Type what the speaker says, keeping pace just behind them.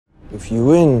If you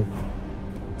win,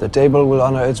 the table will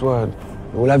honor its word.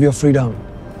 You will have your freedom.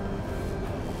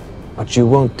 But you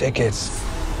won't take it.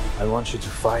 I want you to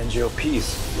find your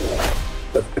peace.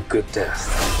 But a good death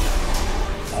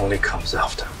only comes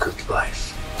after a good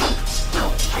life.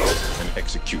 An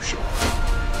execution.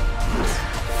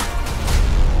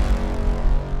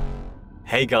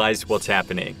 Hey guys, what's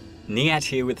happening? Niyat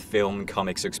here with Film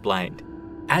Comics Explained.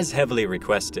 As heavily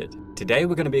requested, today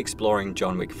we're going to be exploring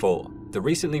John Wick 4, the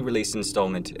recently released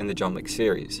installment in the John Wick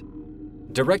series.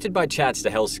 Directed by Chad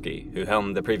Stahelski, who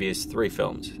helmed the previous 3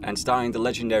 films, and starring the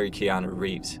legendary Keanu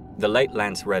Reeves, the late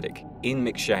Lance Reddick,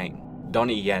 McShane,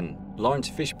 Donnie Yen, Laurence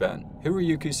Fishburne,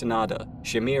 Hiroyuki Sanada,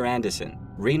 Shamier Anderson,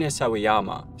 Rina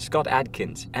Sawayama, Scott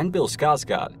Adkins, and Bill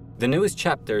Skarsgård, the newest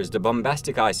chapter is the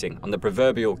bombastic icing on the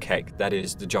proverbial cake that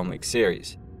is the John Wick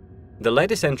series. The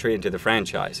latest entry into the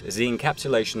franchise is the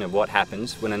encapsulation of what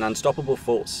happens when an unstoppable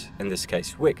force, in this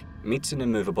case Wick, meets an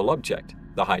immovable object,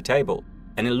 the High Table,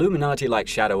 an illuminati-like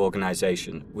shadow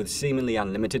organization with seemingly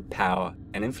unlimited power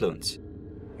and influence.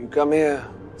 You come here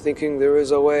thinking there is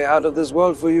a way out of this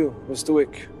world for you, Mr.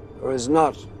 Wick. There is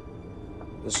not.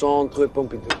 Le Centre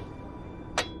Pompidou.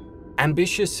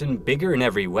 Ambitious and bigger in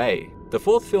every way, the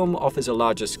 4th film offers a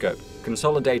larger scope,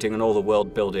 consolidating on all the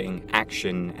world-building,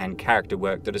 action, and character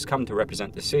work that has come to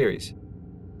represent the series.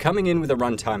 Coming in with a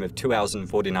runtime of 2 hours and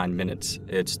 49 minutes,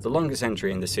 it's the longest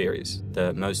entry in the series,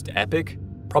 the most epic,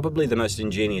 probably the most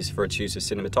ingenious for its use of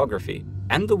cinematography,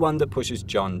 and the one that pushes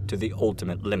John to the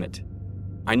ultimate limit.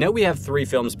 I know we have 3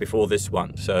 films before this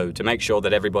one, so to make sure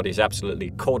that everybody's absolutely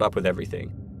caught up with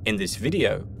everything, in this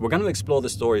video, we're going to explore the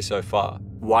story so far,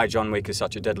 why John Wick is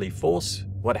such a deadly force,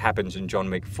 what happens in John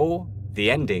Wick 4,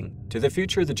 the ending, to the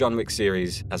future of the John Wick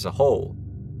series as a whole.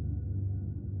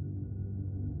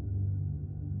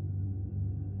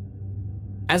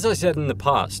 As I said in the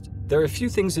past, there are a few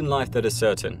things in life that are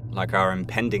certain, like our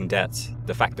impending deaths,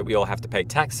 the fact that we all have to pay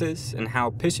taxes, and how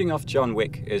pissing off John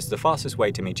Wick is the fastest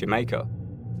way to meet your maker.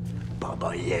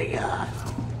 Baba Yaga.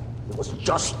 It was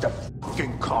just a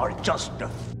fucking car, just a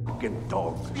fucking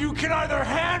dog. You can either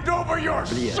hand over your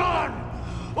son,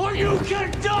 or you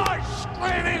can die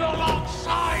screaming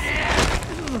alongside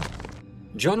him!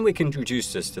 John Wick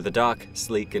introduced us to the dark,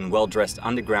 sleek, and well-dressed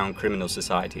underground criminal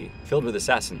society filled with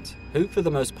assassins, who for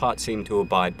the most part seem to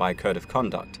abide by a code of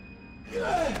conduct.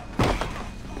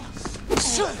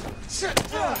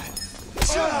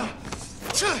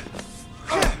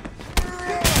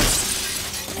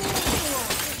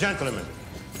 Gentlemen,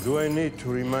 do I need to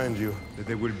remind you that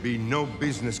there will be no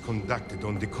business conducted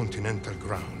on the Continental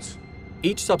grounds?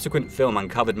 Each subsequent film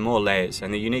uncovered more layers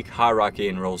and the unique hierarchy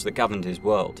and rules that governed his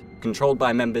world, controlled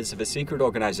by members of a secret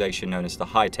organization known as the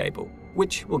High Table,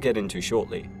 which we'll get into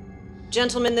shortly.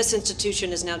 Gentlemen, this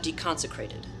institution is now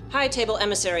deconsecrated. High Table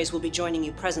emissaries will be joining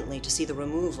you presently to see the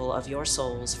removal of your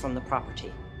souls from the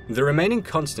property. The remaining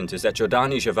constant is that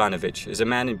Jordani Jovanovic is a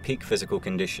man in peak physical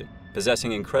condition,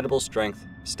 possessing incredible strength,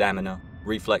 stamina,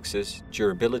 reflexes,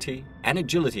 durability, and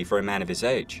agility for a man of his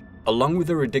age, along with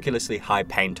a ridiculously high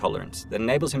pain tolerance that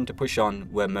enables him to push on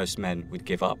where most men would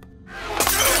give up.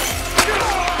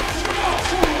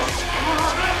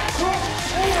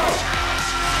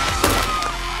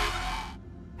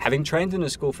 Having trained in a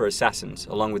school for assassins,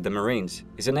 along with the Marines,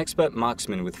 he's an expert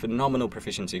marksman with phenomenal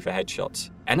proficiency for headshots,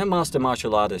 and a master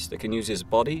martial artist that can use his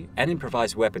body and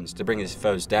improvised weapons to bring his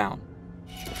foes down.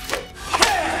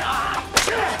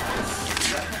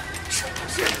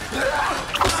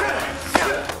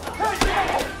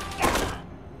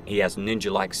 He has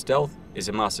ninja-like stealth, is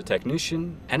a master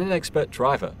technician, and an expert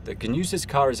driver that can use his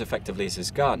car as effectively as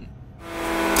his gun.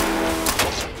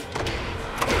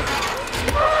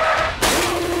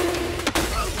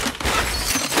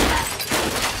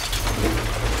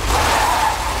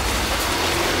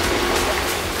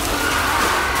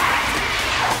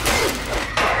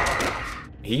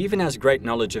 He even has great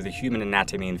knowledge of the human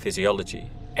anatomy and physiology,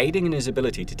 aiding in his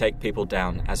ability to take people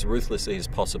down as ruthlessly as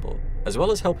possible, as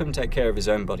well as help him take care of his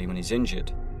own body when he's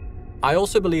injured. I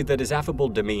also believe that his affable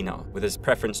demeanor, with his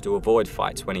preference to avoid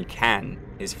fights when he can,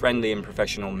 his friendly and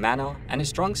professional manner, and his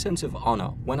strong sense of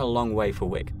honor went a long way for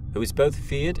Wick, who is both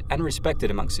feared and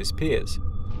respected amongst his peers.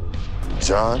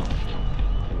 John,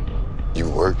 you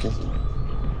working?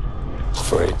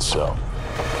 Afraid so.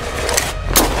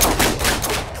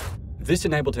 This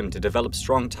enabled him to develop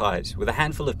strong ties with a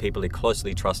handful of people he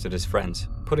closely trusted as friends,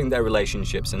 putting their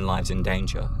relationships and lives in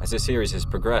danger as the series has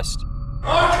progressed.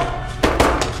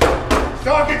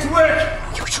 Target's Wick!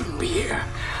 You shouldn't be here.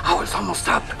 Hour's almost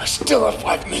up. I still have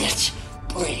 5 minutes.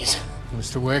 Please.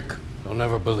 Mr. Wick, they'll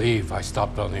never believe I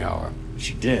stopped on the hour.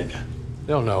 She did.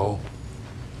 They'll know.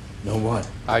 No what?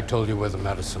 I told you where the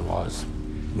medicine was.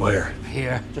 Where?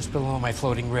 Here, just below my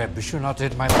floating rib. Be sure not to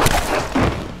hit my...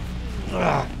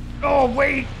 Oh,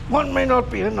 wait! One may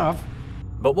not be enough.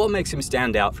 But what makes him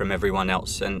stand out from everyone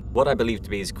else, and what I believe to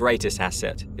be his greatest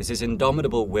asset, is his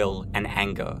indomitable will and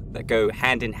anger that go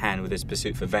hand in hand with his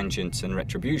pursuit for vengeance and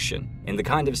retribution, in the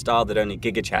kind of style that only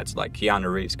gigachads like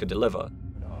Keanu Reeves could deliver.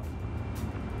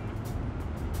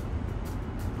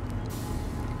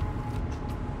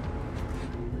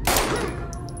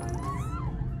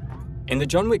 In the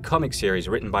John Wick comic series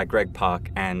written by Greg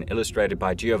Pak and illustrated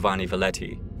by Giovanni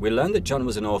Valetti, we learn that John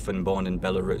was an orphan born in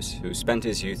Belarus who spent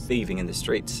his youth thieving in the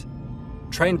streets.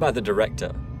 Trained by the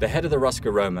director, the head of the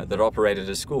Ruska Roma that operated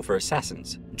a school for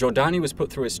assassins, Giordani was put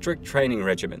through a strict training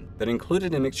regimen that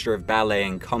included a mixture of ballet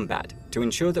and combat to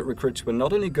ensure that recruits were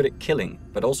not only good at killing,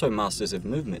 but also masters of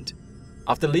movement.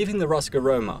 After leaving the Ruska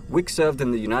Roma, Wick served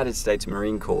in the United States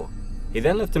Marine Corps. He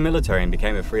then left the military and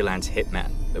became a freelance hitman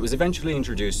that was eventually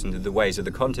introduced into the ways of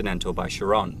the Continental by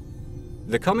Sharon.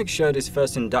 The comic showed his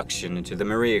first induction into the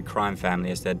Maria crime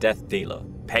family as their death dealer,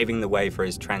 paving the way for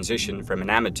his transition from an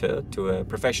amateur to a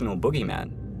professional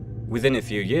boogeyman. Within a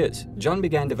few years, John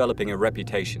began developing a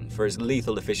reputation for his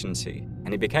lethal efficiency,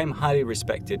 and he became highly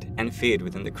respected and feared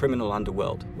within the criminal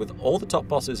underworld, with all the top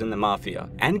bosses in the mafia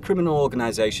and criminal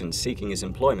organizations seeking his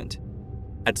employment.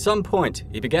 At some point,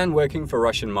 he began working for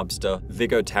Russian mobster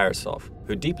Viggo Tarasov,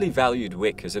 who deeply valued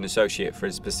Wick as an associate for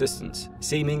his persistence,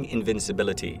 seeming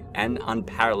invincibility, and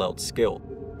unparalleled skill.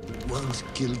 Once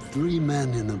killed 3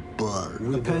 men in a bar.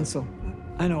 With a pencil.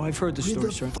 I know, I've heard the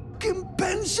story, sir. Fucking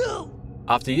pencil!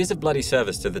 After years of bloody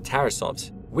service to the Tarasovs,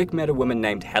 Wick met a woman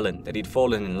named Helen that he'd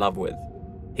fallen in love with.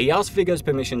 He asked Viggo's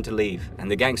permission to leave, and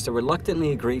the gangster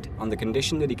reluctantly agreed on the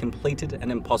condition that he completed an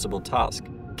impossible task,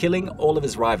 killing all of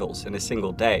his rivals in a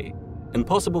single day.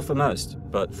 Impossible for most,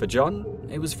 but for John,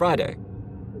 it was Friday.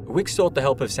 Wick sought the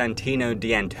help of Santino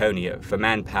D'Antonio for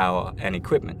manpower and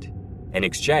equipment. In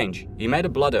exchange, he made a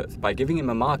blood oath by giving him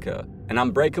a marker, an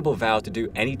unbreakable vow to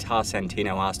do any task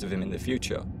Santino asked of him in the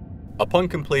future. Upon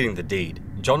completing the deed,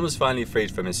 John was finally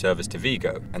freed from his service to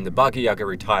Viggo, and the Bagi Yaga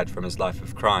retired from his life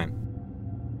of crime.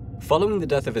 Following the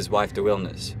death of his wife to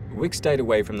illness, Wick stayed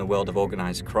away from the world of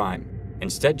organized crime,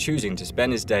 instead choosing to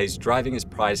spend his days driving his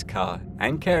prized car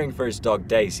and caring for his dog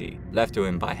Daisy, left to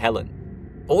him by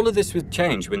Helen. All of this would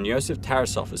change when Yosef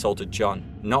Tarasov assaulted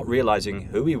John, not realizing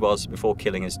who he was before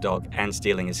killing his dog and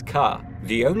stealing his car,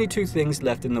 the only 2 things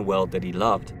left in the world that he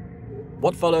loved.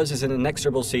 What follows is an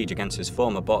inexorable siege against his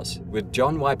former boss, with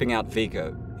John wiping out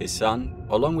Viggo, his son,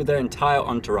 along with their entire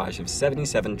entourage of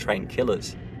 77 trained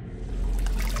killers.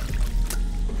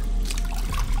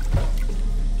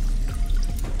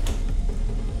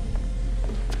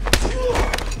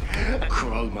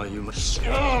 Crawl my human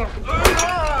soul.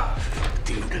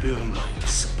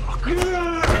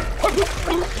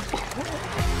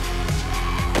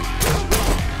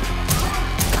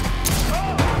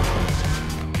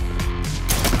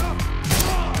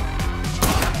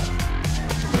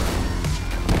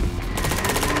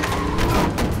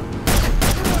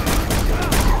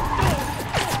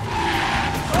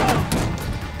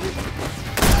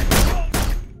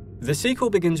 The sequel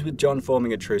begins with John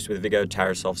forming a truce with Viggo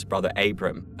Tarasov's brother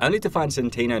Abram, only to find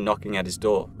Santino knocking at his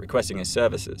door, requesting his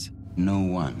services. No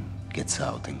one gets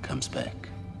out and comes back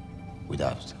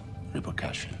without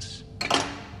repercussions.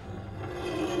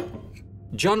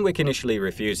 John Wick initially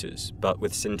refuses, but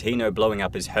with Santino blowing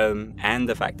up his home and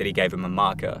the fact that he gave him a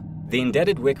marker, the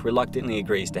indebted Wick reluctantly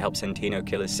agrees to help Santino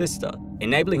kill his sister,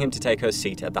 enabling him to take her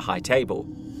seat at the high table.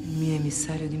 Mi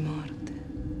emissario di morte.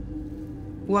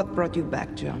 What brought you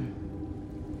back, John?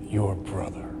 Your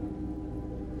brother.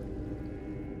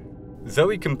 Though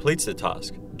he completes the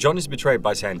task, John is betrayed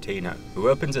by Santino, who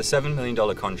opens a $7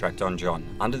 million contract on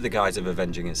John under the guise of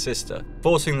avenging his sister,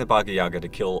 forcing the Bagi Yaga to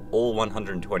kill all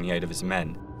 128 of his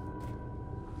men.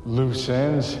 Loose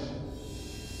ends.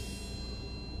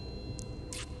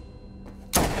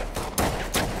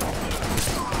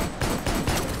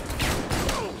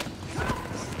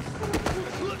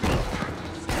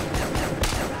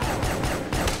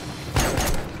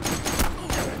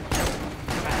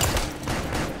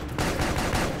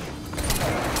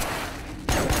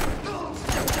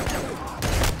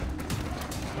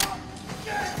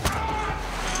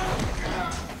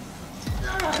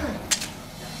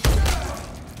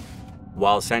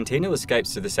 While Santino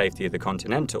escapes to the safety of the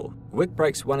Continental, Wick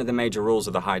breaks one of the major rules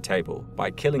of the High Table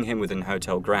by killing him within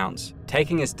hotel grounds,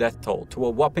 taking his death toll to a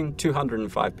whopping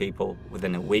 205 people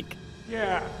within a week.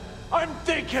 Yeah, I'm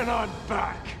thinking I'm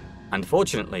back.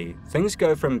 Unfortunately, things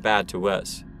go from bad to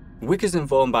worse. Wick is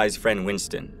informed by his friend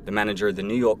Winston, the manager of the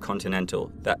New York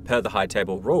Continental, that per the High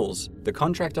Table rules, the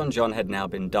contract on John had now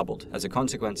been doubled as a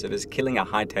consequence of his killing a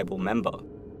High Table member.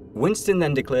 Winston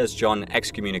then declares John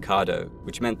excommunicado,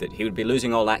 which meant that he would be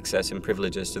losing all access and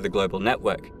privileges to the global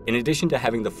network, in addition to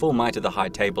having the full might of the High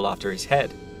Table after his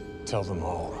head. Tell them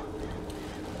all.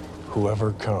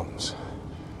 Whoever comes,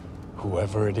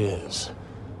 whoever it is,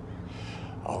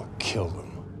 I'll kill them.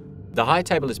 The High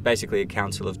Table is basically a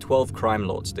council of 12 crime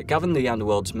lords that govern the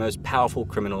underworld's most powerful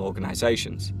criminal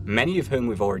organizations, many of whom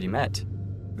we've already met.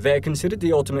 They are considered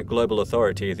the ultimate global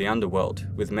authority of the underworld,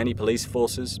 with many police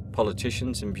forces,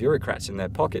 politicians, and bureaucrats in their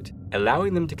pocket,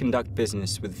 allowing them to conduct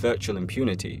business with virtual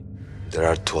impunity. There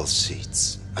are 12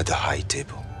 seats at the High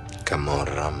Table.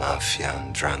 Camorra, Mafia,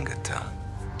 and Drangheta.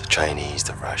 The Chinese,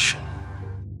 the Russian.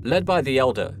 Led by the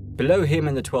Elder, below him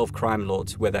and the 12 crime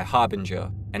lords were their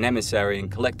harbinger, an emissary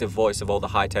and collective voice of all the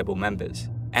High Table members,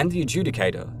 and the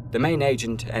Adjudicator, the main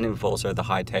agent and enforcer of the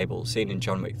High Table seen in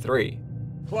John Wick 3.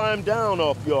 Climb down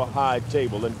off your High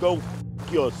Table and go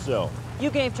yourself. You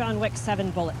gave John Wick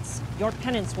 7 bullets. Your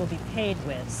penance will be paid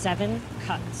with 7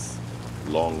 cuts.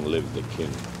 Long live the king.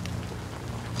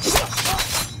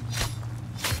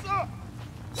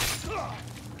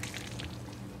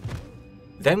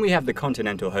 Then we have the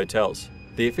Continental Hotels,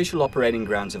 the official operating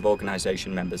grounds of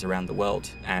organization members around the world,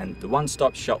 and the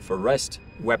one-stop shop for rest,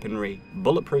 weaponry,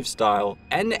 bulletproof style,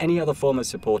 and any other form of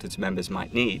support its members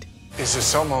might need. Is the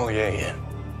sommelier in?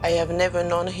 I have never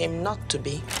known him not to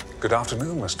be. Good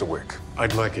afternoon, Mr. Wick.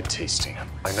 I'd like a tasting.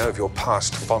 I know of your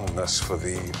past fondness for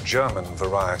the German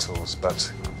varietals,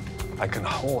 but I can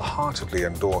wholeheartedly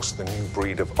endorse the new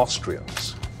breed of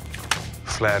Austrians.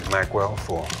 Flared Magwell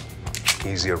for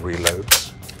easier reloads,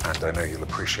 and I know you'll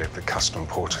appreciate the custom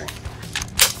porting.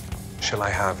 Shall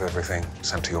I have everything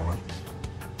sent to your room?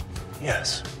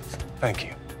 Yes, thank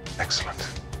you.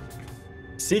 Excellent.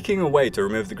 Seeking a way to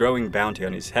remove the growing bounty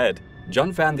on his head,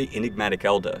 John found the enigmatic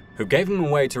Elder, who gave him a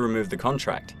way to remove the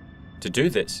contract. To do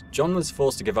this, John was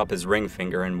forced to give up his ring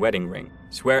finger and wedding ring,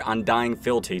 swear undying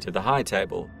fealty to the High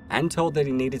Table, and told that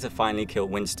he needed to finally kill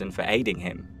Winston for aiding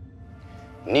him.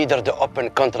 Neither the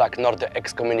open contract nor the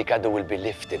excommunicado will be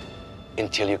lifted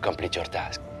until you complete your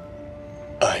task.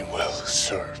 I will,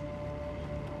 sir.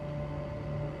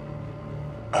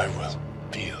 I will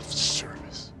be of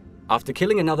service. After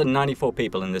killing another 94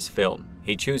 people in this film,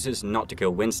 he chooses not to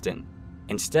kill Winston.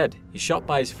 Instead, he's shot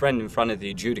by his friend in front of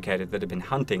the Adjudicator that had been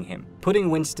hunting him, putting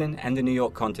Winston and the New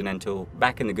York Continental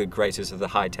back in the good graces of the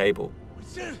High Table.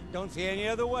 Don't see any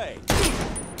other way.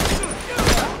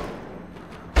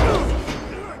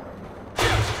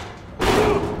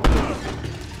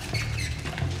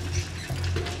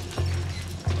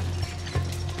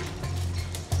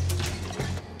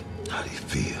 How do you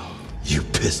feel? You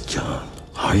pissed, John,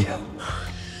 are you?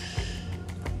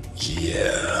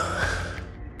 Yeah.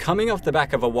 Coming off the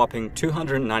back of a whopping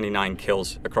 299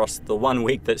 kills across the 1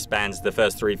 week that spans the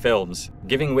first 3 films,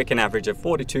 giving Wick an average of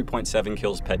 42.7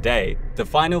 kills per day, the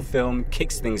final film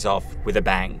kicks things off with a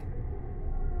bang.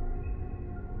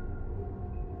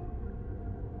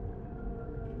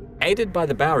 Aided by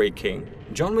the Bowery King,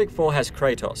 John Wick 4 has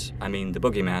Kratos, the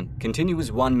Boogeyman, continue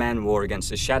his one-man war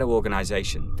against a shadow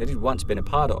organization that he'd once been a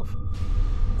part of.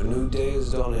 A new day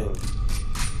is dawning.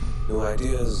 New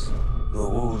ideas, no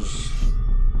rules,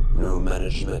 no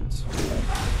management.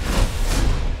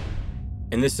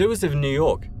 In the sewers of New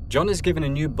York, John is given a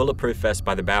new bulletproof vest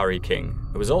by the Bowery King,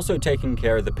 who was also taking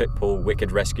care of the pit bull Wick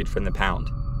had rescued from the pound.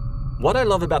 What I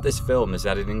love about this film is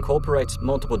that it incorporates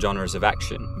multiple genres of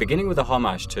action, beginning with a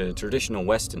homage to traditional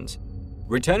westerns.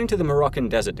 Returning to the Moroccan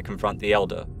desert to confront the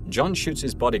Elder, John shoots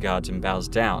his bodyguards and bows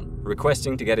down,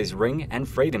 requesting to get his ring and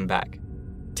freedom back.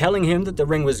 Telling him that the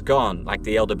ring was gone like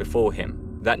the Elder before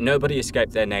him, that nobody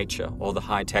escaped their nature or the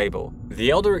High Table. The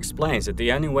Elder explains that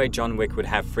the only way John Wick would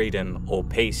have freedom or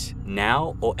peace,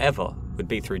 now or ever, would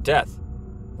be through death.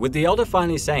 With the Elder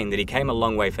finally saying that he came a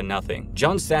long way for nothing,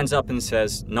 John stands up and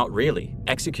says, not really,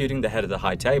 executing the head of the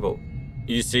High Table.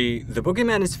 You see, the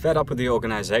Boogeyman is fed up with the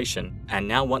organization and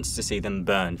now wants to see them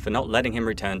burn for not letting him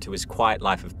return to his quiet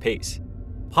life of peace.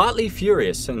 Partly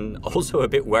furious and also a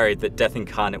bit worried that death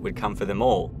incarnate would come for them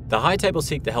all, the High Table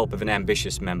seek the help of an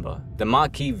ambitious member, the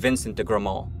Marquis Vincent de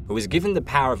Gramont, who is given the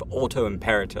power of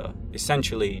Auto-Imperator,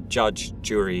 essentially judge,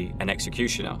 jury, and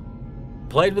executioner.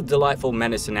 Played with delightful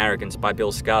menace and arrogance by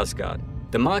Bill Skarsgård,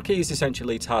 the Marquis is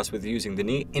essentially tasked with using the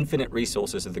near-infinite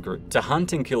resources of the group to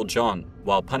hunt and kill John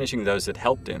while punishing those that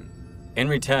helped him. In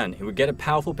return, he would get a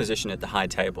powerful position at the High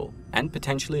Table, and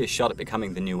potentially a shot at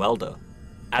becoming the new Elder.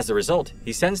 As a result,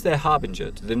 he sends their harbinger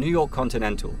to the New York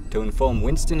Continental to inform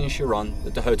Winston and Sharon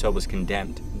that the hotel was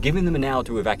condemned, giving them an hour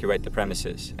to evacuate the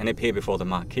premises and appear before the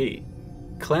Marquis.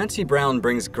 Clancy Brown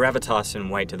brings gravitas and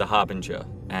weight to the harbinger,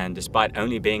 and despite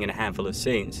only being in a handful of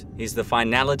scenes, he's the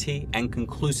finality and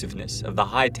conclusiveness of the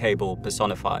High Table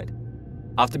personified.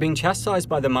 After being chastised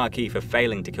by the Marquis for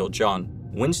failing to kill John,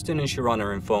 Winston and Sharon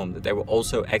are informed that they were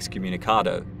also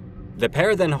excommunicado. The pair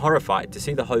are then horrified to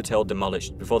see the hotel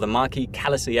demolished before the Marquis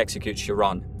callously executes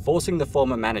Sharon, forcing the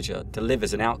former manager to live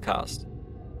as an outcast.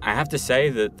 I have to say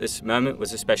that this moment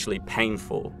was especially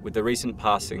painful with the recent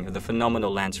passing of the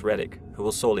phenomenal Lance Reddick, who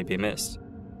will sorely be missed.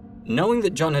 Knowing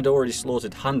that John had already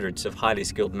slaughtered hundreds of highly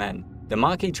skilled men, the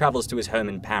Marquis travels to his home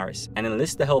in Paris and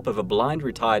enlists the help of a blind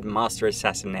retired master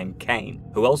assassin named Kane,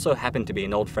 who also happened to be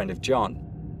an old friend of John.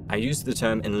 I use the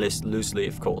term enlist loosely,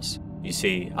 of course. You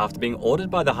see, after being ordered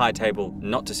by the High Table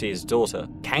not to see his daughter,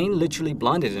 Kane literally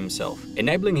blinded himself,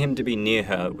 enabling him to be near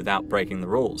her without breaking the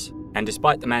rules. And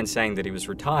despite the man saying that he was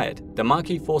retired, the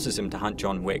Marquis forces him to hunt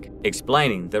John Wick,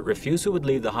 explaining that refusal would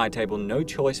leave the High Table no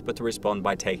choice but to respond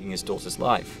by taking his daughter's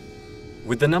life.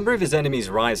 With the number of his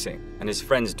enemies rising and his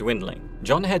friends dwindling,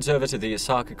 John heads over to the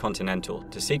Osaka Continental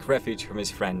to seek refuge from his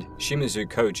friend Shimizu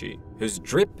Koji, whose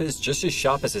drip is just as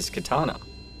sharp as his katana.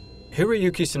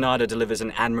 Hiroyuki Sanada delivers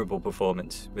an admirable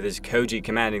performance, with his Koji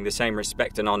commanding the same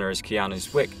respect and honor as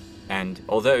Keanu's Wick, and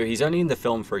although he's only in the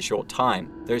film for a short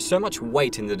time, there is so much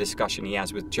weight in the discussion he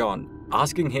has with John,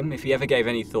 asking him if he ever gave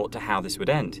any thought to how this would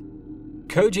end.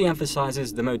 Koji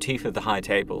emphasizes the motif of the High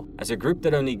Table as a group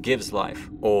that only gives life,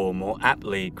 or more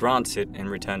aptly, grants it in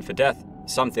return for death,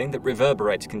 something that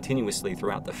reverberates continuously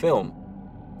throughout the film.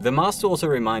 The Master also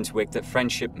reminds Wick that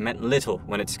friendship meant little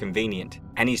when it's convenient,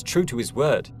 and he's true to his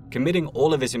word, committing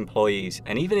all of his employees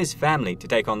and even his family to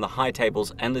take on the High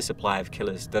Table's endless supply of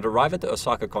killers that arrive at the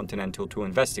Osaka Continental to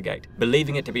investigate,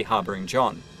 believing it to be harboring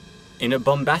John. In a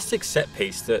bombastic set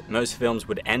piece that most films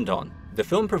would end on, the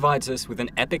film provides us with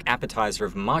an epic appetizer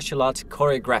of martial arts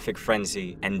choreographic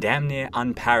frenzy and damn near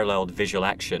unparalleled visual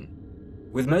action.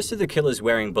 With most of the killers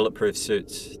wearing bulletproof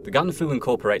suits, the gun fu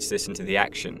incorporates this into the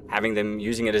action, having them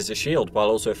using it as a shield while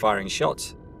also firing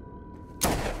shots.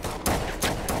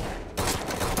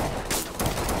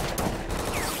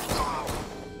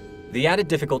 The added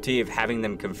difficulty of having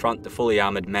them confront the fully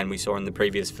armored men we saw in the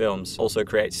previous films also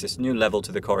creates this new level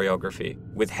to the choreography,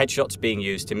 with headshots being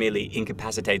used to merely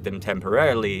incapacitate them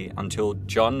temporarily until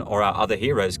John or our other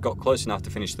heroes got close enough to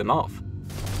finish them off.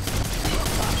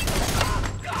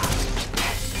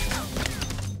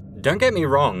 Don't get me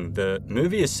wrong, the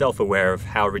movie is self-aware of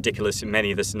how ridiculous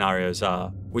many of the scenarios are,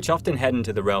 which often head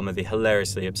into the realm of the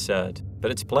hilariously absurd,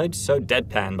 but it's played so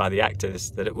deadpan by the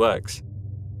actors that it works.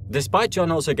 Despite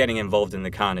John also getting involved in the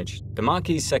carnage, the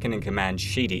Marquis' second-in-command,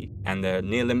 Shidi, and their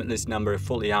near-limitless number of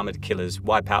fully armored killers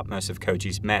wipe out most of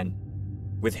Koji's men.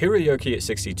 With Hiroyuki at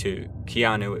 62,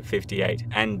 Keanu at 58,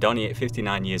 and Donnie at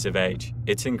 59 years of age,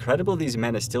 it's incredible these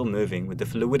men are still moving with the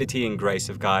fluidity and grace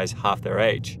of guys half their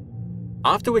age.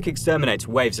 After Wick exterminates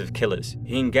waves of killers,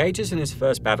 he engages in his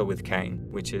first battle with Kane,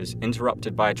 which is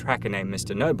interrupted by a tracker named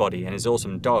Mr. Nobody and his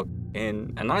awesome dog,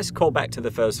 in a nice callback to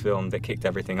the first film that kicked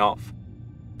everything off.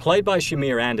 Played by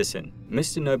Shamier Anderson,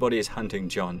 Mr. Nobody is hunting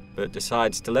John, but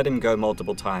decides to let him go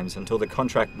multiple times until the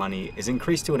contract money is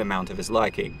increased to an amount of his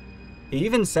liking. He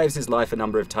even saves his life a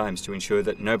number of times to ensure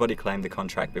that nobody claimed the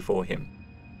contract before him.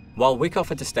 While Wick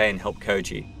offered to stay and help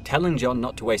Koji, telling John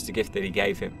not to waste a gift that he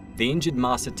gave him, the injured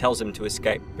master tells him to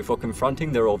escape before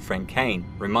confronting their old friend Kane,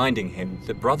 reminding him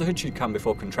that brotherhood should come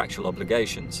before contractual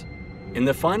obligations. In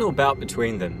the final bout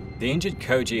between them, the injured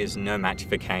Koji is no match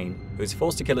for Kane, who is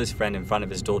forced to kill his friend in front of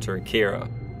his daughter Akira.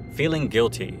 Feeling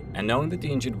guilty, and knowing that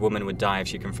the injured woman would die if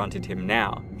she confronted him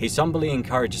now, he somberly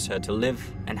encourages her to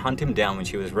live and hunt him down when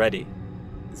she was ready.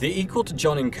 The equal to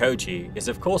John and Koji is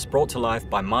of course brought to life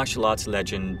by martial arts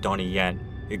legend Donnie Yen,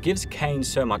 who gives Kane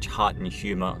so much heart and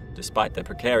humor, despite the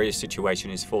precarious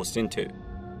situation he's forced into.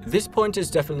 This point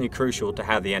is definitely crucial to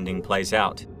how the ending plays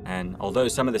out, and although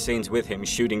some of the scenes with him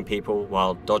shooting people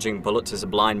while dodging bullets as a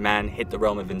blind man hit the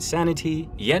realm of insanity,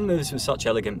 Yen moves with such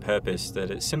elegant purpose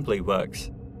that it simply works.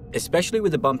 Especially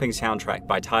with the bumping soundtrack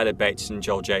by Tyler Bates and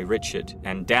Joel J. Richard,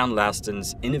 and Dan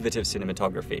Lauston's innovative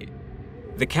cinematography.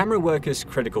 The camera work is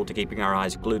critical to keeping our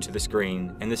eyes glued to the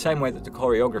screen in the same way that the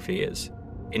choreography is.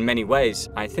 In many ways,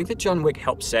 I think that John Wick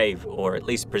helped save, or at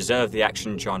least preserve, the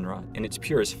action genre in its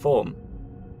purest form.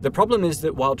 The problem is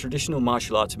that while traditional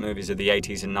martial arts movies of the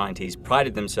 80s and 90s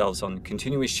prided themselves on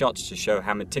continuous shots to show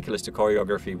how meticulous the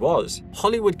choreography was,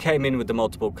 Hollywood came in with the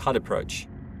multiple cut approach.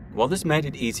 While this made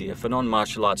it easier for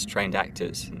non-martial arts trained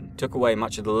actors, and Winston took away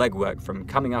much of the legwork from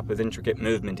coming up with intricate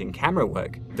movement in camera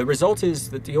work, the result is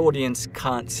that the audience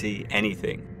can't see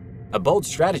anything. A bold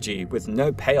strategy with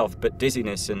no payoff but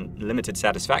dizziness and limited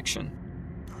satisfaction.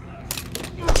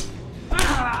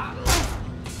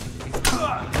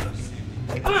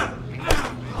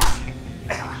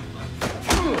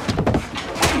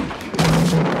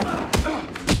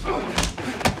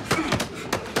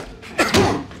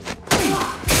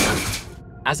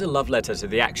 As a love letter to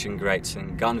the action greats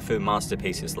and gun-fu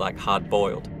masterpieces like Hard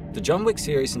Boiled, the John Wick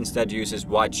series instead uses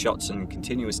wide shots and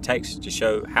continuous takes to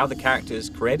show how the characters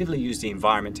creatively use the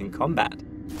environment in combat.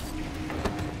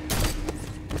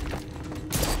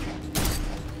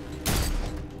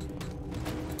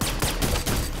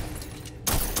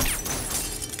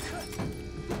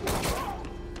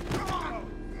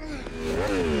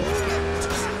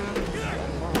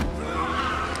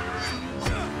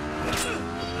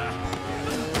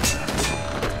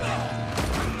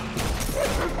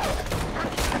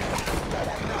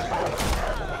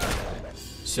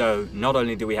 So, not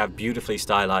only do we have beautifully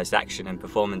stylized action and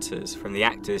performances from the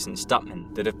actors and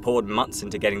stuntmen that have poured months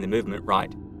into getting the movement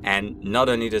right, and not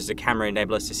only does the camera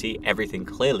enable us to see everything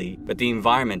clearly, but the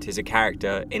environment is a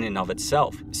character in and of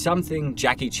itself, something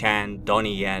Jackie Chan,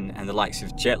 Donnie Yen, and the likes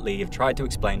of Jet Li have tried to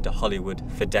explain to Hollywood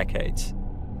for decades.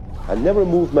 I never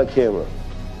moved my camera.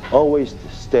 Always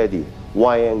steady,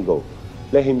 wide angle.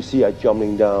 Let him see I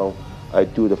jumping down, I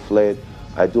do the flat,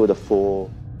 I do the fall.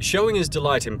 Showing his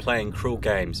delight in playing cruel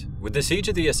games, with the siege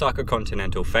of the Osaka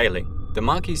Continental failing, the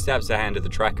Marquis stabs the hand of the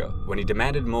tracker when he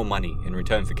demanded more money in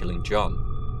return for killing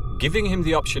John, giving him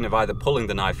the option of either pulling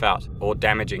the knife out or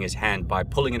damaging his hand by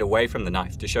pulling it away from the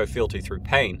knife to show fealty through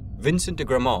pain. Vincent de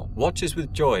Gramont watches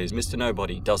with joy as Mr.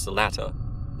 Nobody does the latter.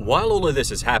 While all of this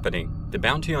is happening, the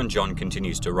bounty on John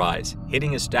continues to rise,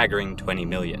 hitting a staggering 20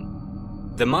 million.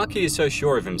 The Marquis is so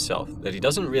sure of himself that he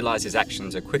doesn't realize his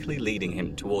actions are quickly leading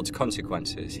him towards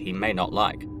consequences he may not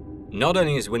like. Not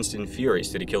only is Winston furious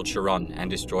that he killed Sharon and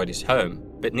destroyed his home,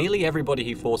 but nearly everybody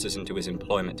he forces into his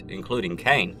employment, including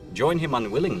Kane, join him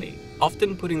unwillingly,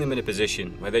 often putting them in a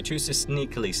position where they choose to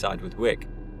sneakily side with Wick.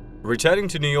 Returning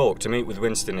to New York to meet with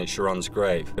Winston at Sharon's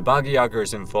grave, the Bhagya Yaga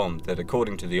is informed that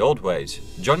according to the old ways,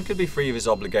 John could be free of his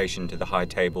obligation to the High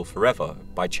Table forever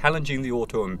by challenging the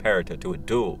Auto Imperator to a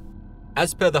duel.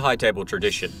 As per the High Table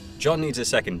tradition, John needs a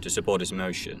second to support his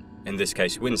motion, in this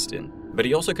case Winston, but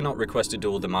he also cannot request a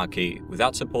duel with the Marquis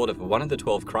without support of one of the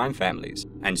 12 crime families,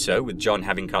 and so with John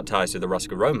having cut ties to the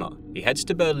Ruska Roma, he heads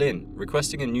to Berlin,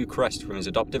 requesting a new crest from his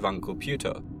adoptive uncle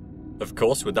Peter. Of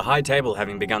course, with the High Table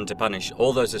having begun to punish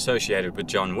all those associated with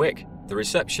John Wick, the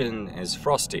reception is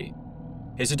frosty.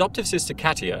 His adoptive sister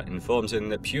Katia informs him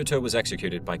that Peter was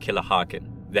executed by Killer Harkin,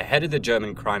 the head of the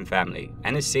German crime family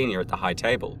and his senior at the High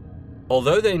Table.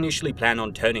 Although they initially plan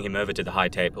on turning him over to the High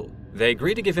Table, they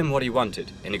agree to give him what he wanted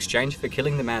in exchange for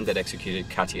killing the man that executed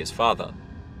Katia's father.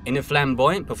 In a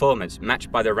flamboyant performance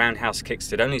matched by the roundhouse kicks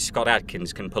that only Scott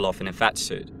Adkins can pull off in a fat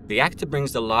suit, the actor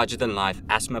brings the larger-than-life,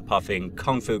 asthma-puffing,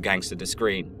 kung fu gangster to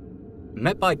screen.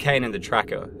 Met by Kane and the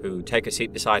Tracker, who take a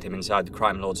seat beside him inside the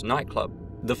crime lord's nightclub,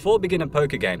 the four begin a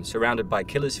poker game surrounded by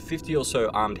Killer's 50 or so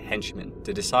armed henchmen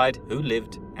to decide who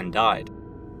lived and died.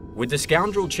 With the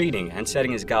scoundrel cheating and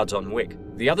setting his guards on Wick,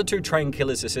 the other two trained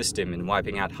killers assist him in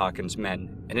wiping out Harkin's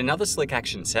men in another slick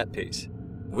action set piece.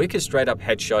 Wick is straight up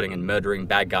headshotting and murdering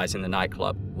bad guys in the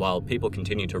nightclub, while people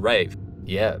continue to rave.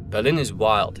 Yeah, Berlin is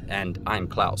wild, and I'm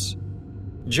Klaus.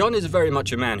 John is very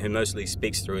much a man who mostly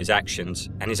speaks through his actions,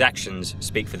 and his actions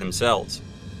speak for themselves.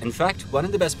 In fact, one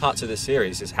of the best parts of the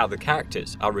series is how the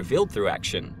characters are revealed through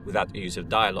action without the use of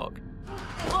dialogue.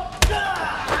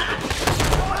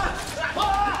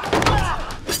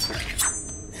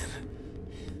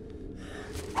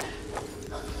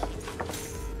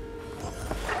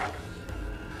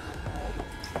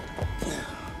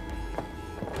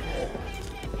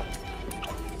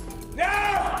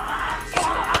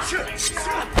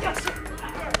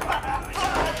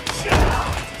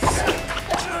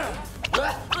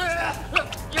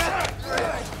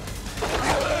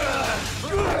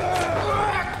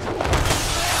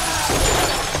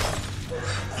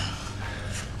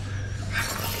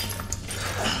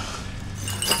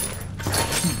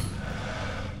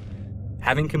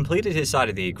 Having completed his side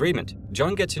of the agreement,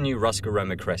 John gets a new Ruska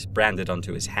Roma crest branded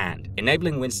onto his hand,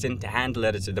 enabling Winston to hand a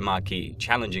letter to the Marquis,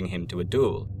 challenging him to a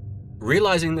duel.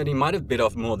 Realizing that he might have bit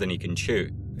off more than he can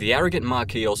chew, the arrogant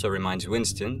Marquis also reminds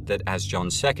Winston that as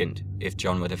John's second, if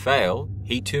John were to fail,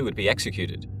 he too would be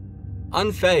executed.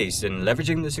 Unfazed and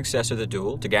leveraging the success of the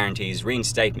duel to guarantee his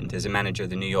reinstatement as a manager of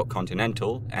the New York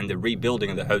Continental and the rebuilding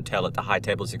of the hotel at the High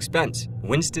Table's expense,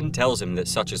 Winston tells him that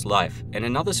such is life, in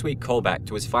another sweet callback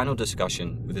to his final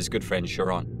discussion with his good friend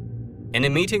Sharon. In a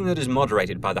meeting that is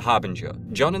moderated by the Harbinger,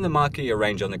 John and the Marquis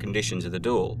arrange on the conditions of the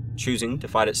duel, choosing to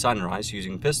fight at sunrise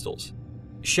using pistols.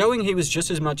 Showing he was just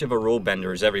as much of a rule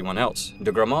bender as everyone else,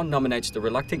 de Gramont nominates the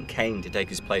reluctant Kane to take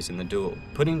his place in the duel,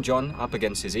 putting John up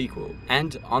against his equal,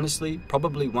 and, honestly,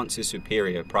 probably once his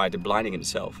superior prior to blinding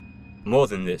himself. More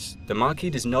than this, the Marquis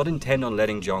does not intend on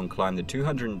letting John climb the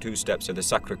 202 steps of the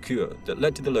Sacré-Cœur that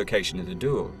led to the location of the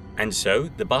duel, and so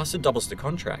the bastard doubles the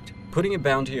contract, putting a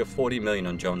bounty of 40 million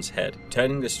on John's head,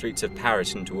 turning the streets of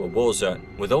Paris into a war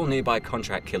zone, with all nearby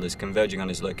contract killers converging on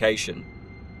his location.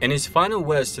 In his final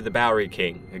words to the Bowery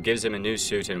King, who gives him a new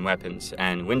suit and weapons,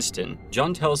 and Winston,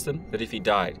 John tells them that if he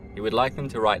died, he would like them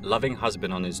to write loving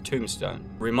husband on his tombstone,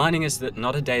 reminding us that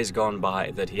not a day has gone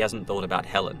by that he hasn't thought about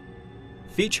Helen.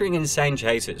 Featuring insane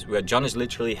chases where John is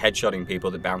literally headshotting people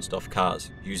that bounced off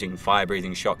cars, using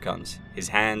fire-breathing shotguns, his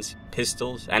hands,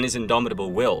 pistols, and his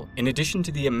indomitable will, in addition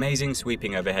to the amazing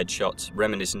sweeping overhead shots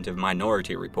reminiscent of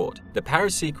Minority Report, the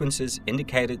Paris sequences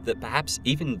indicated that perhaps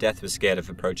even death was scared of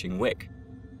approaching Wick.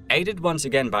 Aided once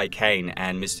again by Kane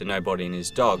and Mr. Nobody and his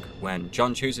dog, when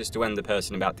John chooses to end the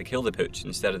person about to kill the pooch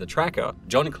instead of the tracker,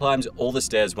 John climbs all the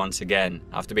stairs once again,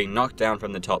 after being knocked down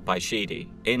from the top by Sheedy,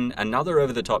 in another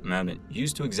over-the-top moment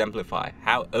used to exemplify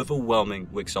how overwhelming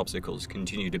Wick's obstacles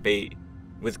continue to be.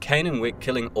 With Kane and Wick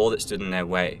killing all that stood in their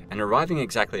way, and arriving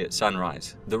exactly at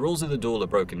sunrise, the rules of the duel are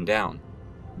broken down.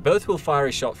 Both will fire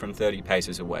a shot from 30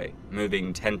 paces away,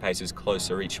 moving 10 paces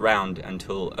closer each round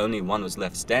until only one was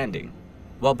left standing.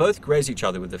 While both graze each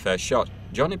other with the first shot,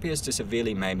 John appears to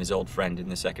severely maim his old friend in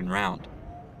the second round.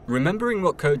 Remembering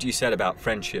what Koji said about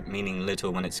friendship meaning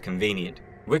little when it's convenient,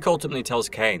 Wick ultimately tells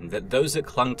Kane that those that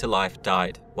clung to life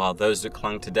died, while those that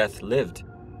clung to death lived.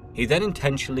 He then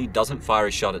intentionally doesn't fire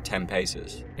a shot at 10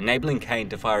 paces, enabling Kane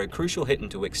to fire a crucial hit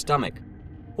into Wick's stomach.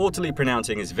 Haughtily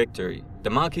pronouncing his victory,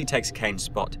 the Marquis takes Kane's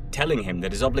spot, telling him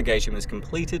that his obligation was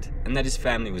completed and that his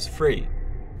family was free.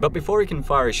 But before he can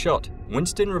fire a shot,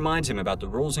 Winston reminds him about the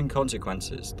rules and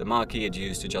consequences the Marquis had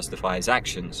used to justify his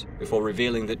actions, before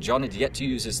revealing that John had yet to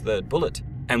use his third bullet.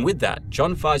 And with that,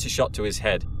 John fires a shot to his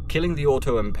head, killing the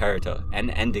Auto-Imperator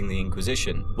and ending the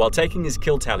Inquisition, while taking his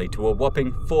kill tally to a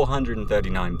whopping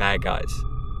 439 bad guys.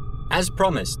 As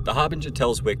promised, the Harbinger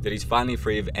tells Wick that he's finally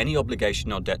free of any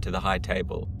obligation or debt to the High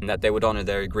Table, and that they would honor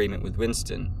their agreement with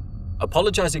Winston.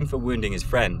 Apologizing for wounding his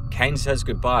friend, Kane says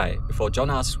goodbye before John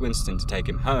asks Winston to take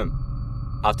him home.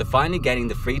 After finally gaining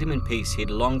the freedom and peace he'd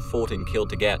long fought and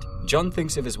killed to get, John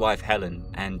thinks of his wife Helen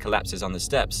and collapses on the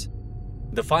steps.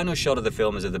 The final shot of the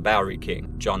film is of the Bowery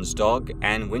King, John's dog,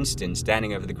 and Winston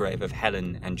standing over the grave of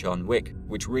Helen and John Wick,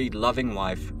 which read loving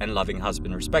wife and loving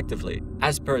husband respectively,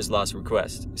 as per his last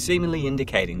request, seemingly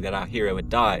indicating that our hero had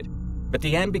died. But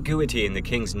the ambiguity in the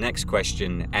King's next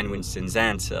question and Winston's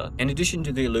answer, in addition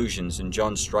to the illusions and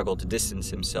John's struggle to distance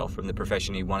himself from the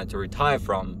profession he wanted to retire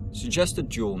from, suggest a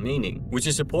dual meaning, which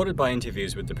is supported by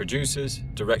interviews with the producers,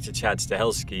 director Chad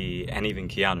Stahelski, and even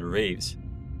Keanu Reeves.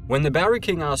 When the Bowery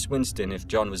King asks Winston if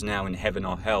John was now in heaven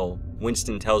or hell,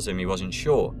 Winston tells him he wasn't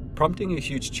sure, prompting a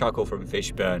huge chuckle from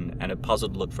Fishburne and a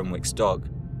puzzled look from Wick's dog.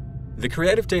 The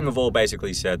creative team have all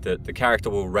basically said that the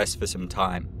character will rest for some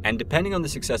time, and depending on the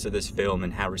success of this film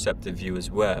and how receptive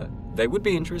viewers were, they would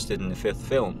be interested in the fifth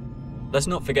film. Let's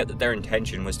not forget that their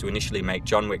intention was to initially make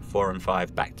John Wick 4 and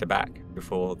 5 back-to-back,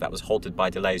 before that was halted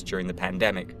by delays during the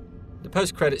pandemic. The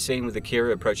post-credit scene with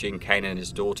Akira approaching Kane and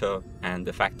his daughter, and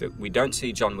the fact that we don't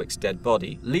see John Wick's dead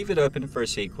body, leave it open for a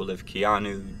sequel if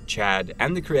Keanu, Chad,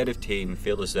 and the creative team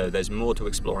feel as though there's more to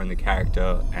explore in the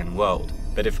character and world.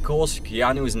 But of course,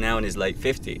 Keanu is now in his late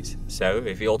 50s, so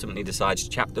if he ultimately decides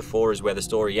Chapter 4 is where the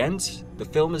story ends, the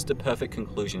film is the perfect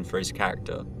conclusion for his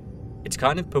character. It's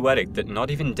kind of poetic that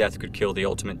not even death could kill the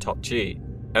ultimate top G.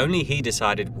 Only he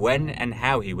decided when and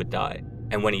how he would die.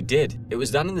 And when he did, it was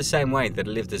done in the same way that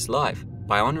he lived his life,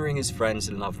 by honoring his friends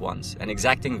and loved ones and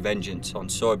exacting vengeance on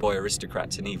soy boy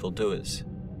aristocrats and evildoers.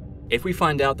 If we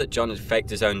find out that John had faked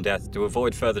his own death to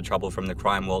avoid further trouble from the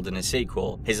crime world in a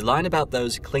sequel, his line about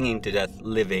those clinging to death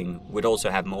living would also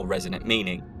have more resonant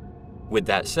meaning. With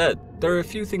that said, there are a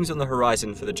few things on the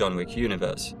horizon for the John Wick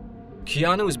universe.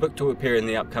 Keanu is booked to appear in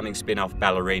the upcoming spin-off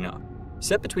Ballerina.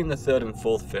 Set between the third and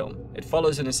fourth film, it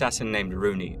follows an assassin named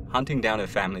Rooney hunting down her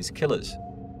family's killers.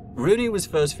 Rooney was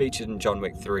first featured in John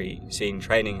Wick 3, seeing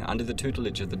training under the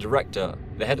tutelage of the director,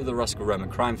 the head of the Rusker Roma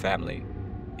crime family.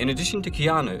 In addition to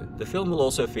Keanu, the film will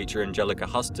also feature Angelica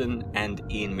Huston and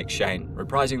Ian McShane,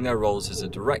 reprising their roles as a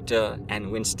director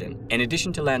and Winston, in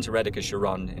addition to Lance Reddick as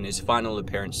Chiron in his final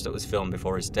appearance that was filmed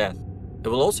before his death. It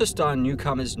will also star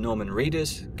newcomers Norman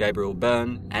Reedus, Gabriel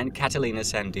Byrne, and Catalina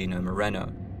Sandino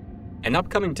Moreno. An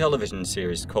upcoming television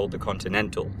series called The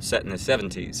Continental, set in the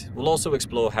 70s, will also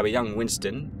explore how a young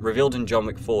Winston, revealed in John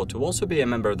Wick 4 to also be a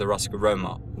member of the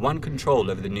Roscaroma, won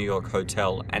control over the New York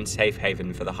hotel and safe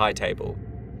haven for the High Table.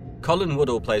 Colin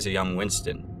Woodall plays a young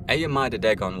Winston, Aya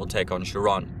Maida-Dagon will take on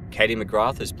Chiron, Katie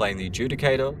McGrath is playing the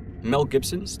Adjudicator, Mel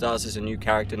Gibson stars as a new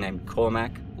character named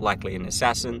Cormac, likely an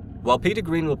assassin, while Peter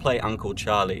Green will play Uncle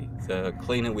Charlie, the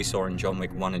cleaner we saw in John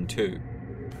Wick 1 and 2.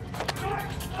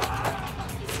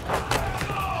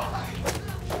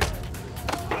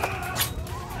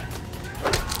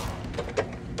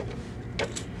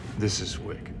 This is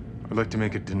Wick. I'd like to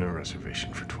make a dinner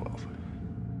reservation for 12.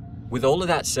 With all of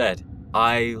that said,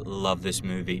 I love this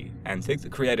movie and think the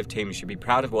creative team should be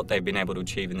proud of what they've been able to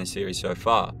achieve in the series so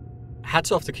far.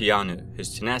 Hats off to Keanu,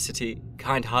 whose tenacity,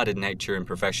 kind-hearted nature and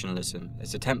professionalism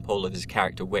is the tentpole of his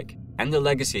character Wick, and the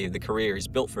legacy of the career he's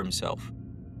built for himself.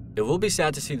 It will be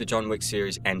sad to see the John Wick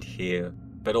series end here,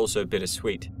 but also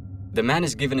bittersweet. The man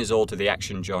has given his all to the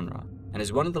action genre, and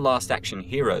as one of the last action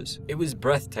heroes, it was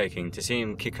breathtaking to see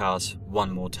him kick ass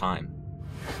one more time.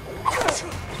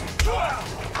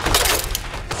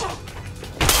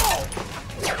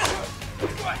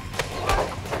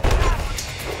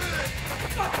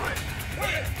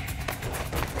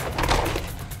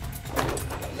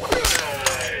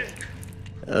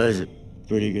 That was a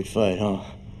pretty good fight, huh?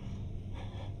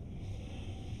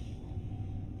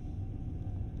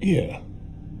 Yeah.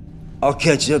 I'll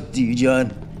catch up to you,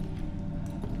 John.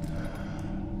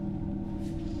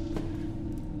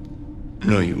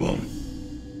 No, you won't.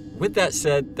 With that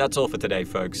said, that's all for today,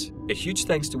 folks. A huge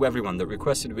thanks to everyone that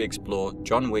requested we explore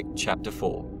John Wick Chapter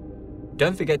 4.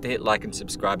 Don't forget to hit like and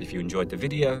subscribe if you enjoyed the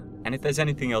video, and if there's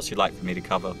anything else you'd like for me to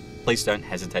cover, please don't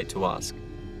hesitate to ask.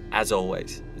 As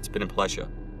always, it's been a pleasure.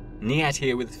 Niyat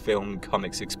here with Film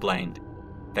Comics Explained.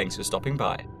 Thanks for stopping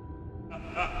by.